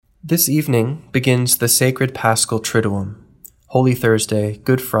This evening begins the sacred Paschal Triduum, Holy Thursday,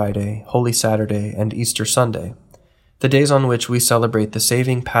 Good Friday, Holy Saturday, and Easter Sunday, the days on which we celebrate the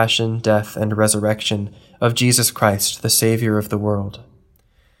saving passion, death, and resurrection of Jesus Christ, the Savior of the world.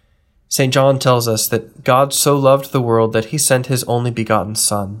 St. John tells us that God so loved the world that he sent his only begotten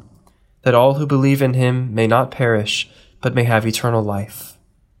Son, that all who believe in him may not perish, but may have eternal life.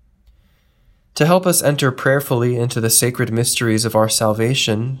 To help us enter prayerfully into the sacred mysteries of our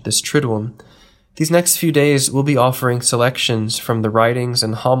salvation, this Triduum, these next few days we'll be offering selections from the writings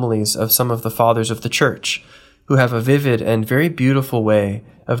and homilies of some of the Fathers of the Church, who have a vivid and very beautiful way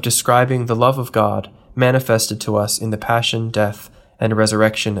of describing the love of God manifested to us in the passion, death, and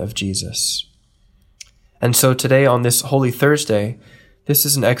resurrection of Jesus. And so today on this Holy Thursday, this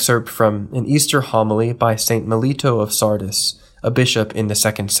is an excerpt from an Easter homily by St. Melito of Sardis, a bishop in the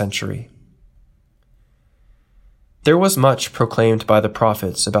 2nd century. There was much proclaimed by the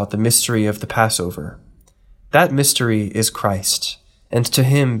prophets about the mystery of the Passover. That mystery is Christ, and to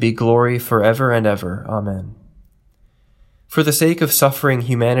him be glory forever and ever. Amen. For the sake of suffering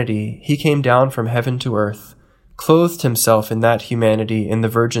humanity, he came down from heaven to earth, clothed himself in that humanity in the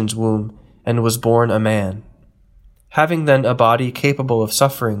Virgin's womb, and was born a man. Having then a body capable of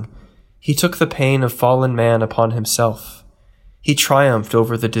suffering, he took the pain of fallen man upon himself. He triumphed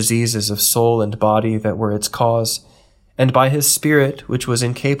over the diseases of soul and body that were its cause, and by his Spirit, which was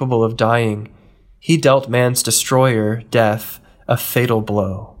incapable of dying, he dealt man's destroyer, death, a fatal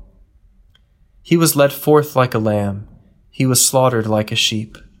blow. He was led forth like a lamb, he was slaughtered like a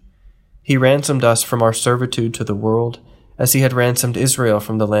sheep. He ransomed us from our servitude to the world, as he had ransomed Israel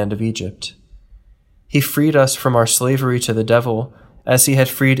from the land of Egypt. He freed us from our slavery to the devil, as he had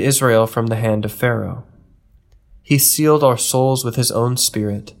freed Israel from the hand of Pharaoh. He sealed our souls with his own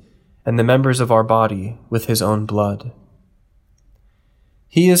Spirit, and the members of our body with his own blood.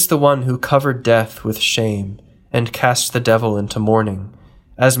 He is the one who covered death with shame and cast the devil into mourning,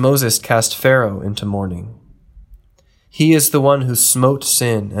 as Moses cast Pharaoh into mourning. He is the one who smote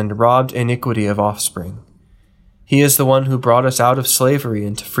sin and robbed iniquity of offspring. He is the one who brought us out of slavery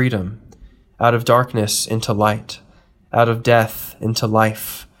into freedom, out of darkness into light, out of death into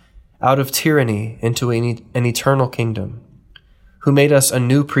life, out of tyranny into an eternal kingdom, who made us a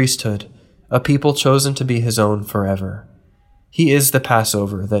new priesthood, a people chosen to be his own forever. He is the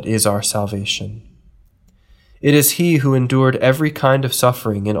Passover that is our salvation. It is he who endured every kind of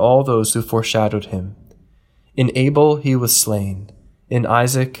suffering in all those who foreshadowed him. In Abel he was slain, in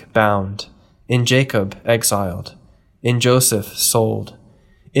Isaac bound, in Jacob exiled, in Joseph sold,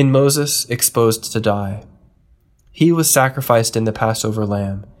 in Moses exposed to die. He was sacrificed in the Passover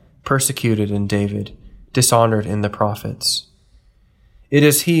lamb, persecuted in David, dishonored in the prophets. It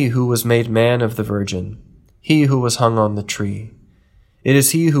is he who was made man of the Virgin, he who was hung on the tree. It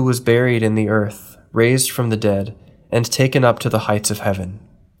is he who was buried in the earth, raised from the dead, and taken up to the heights of heaven.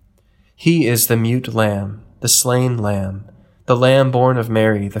 He is the mute lamb, the slain lamb, the lamb born of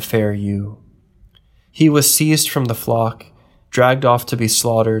Mary, the fair ewe. He was seized from the flock, dragged off to be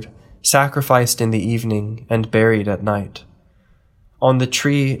slaughtered, sacrificed in the evening, and buried at night. On the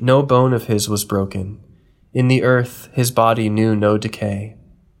tree no bone of his was broken. In the earth his body knew no decay.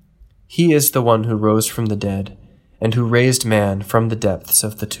 He is the one who rose from the dead, and who raised man from the depths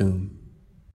of the tomb.